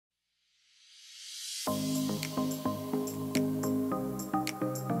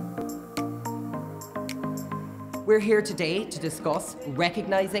We're here today to discuss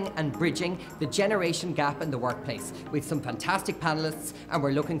recognising and bridging the generation gap in the workplace. We've some fantastic panellists and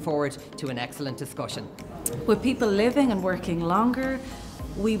we're looking forward to an excellent discussion. With people living and working longer,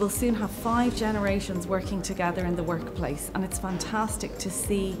 we will soon have 5 generations working together in the workplace, and it's fantastic to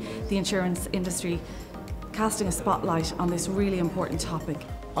see the insurance industry casting a spotlight on this really important topic.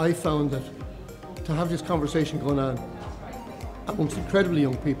 I found that to have this conversation going on amongst incredibly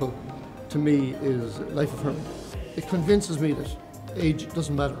young people, to me, is life-affirming. It convinces me that age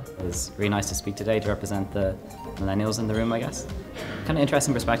doesn't matter. It was really nice to speak today to represent the millennials in the room, I guess. Kind of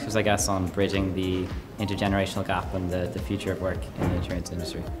interesting perspectives, I guess, on bridging the intergenerational gap and the future of work in the insurance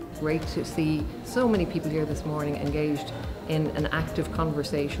industry. Great to see so many people here this morning engaged in an active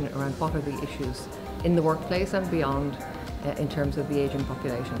conversation around what are the issues in the workplace and beyond in terms of the ageing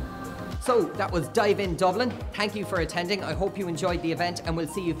population. So that was Dive In Dublin. Thank you for attending. I hope you enjoyed the event and we'll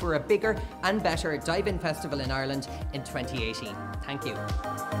see you for a bigger and better Dive In Festival in Ireland in 2018. Thank you.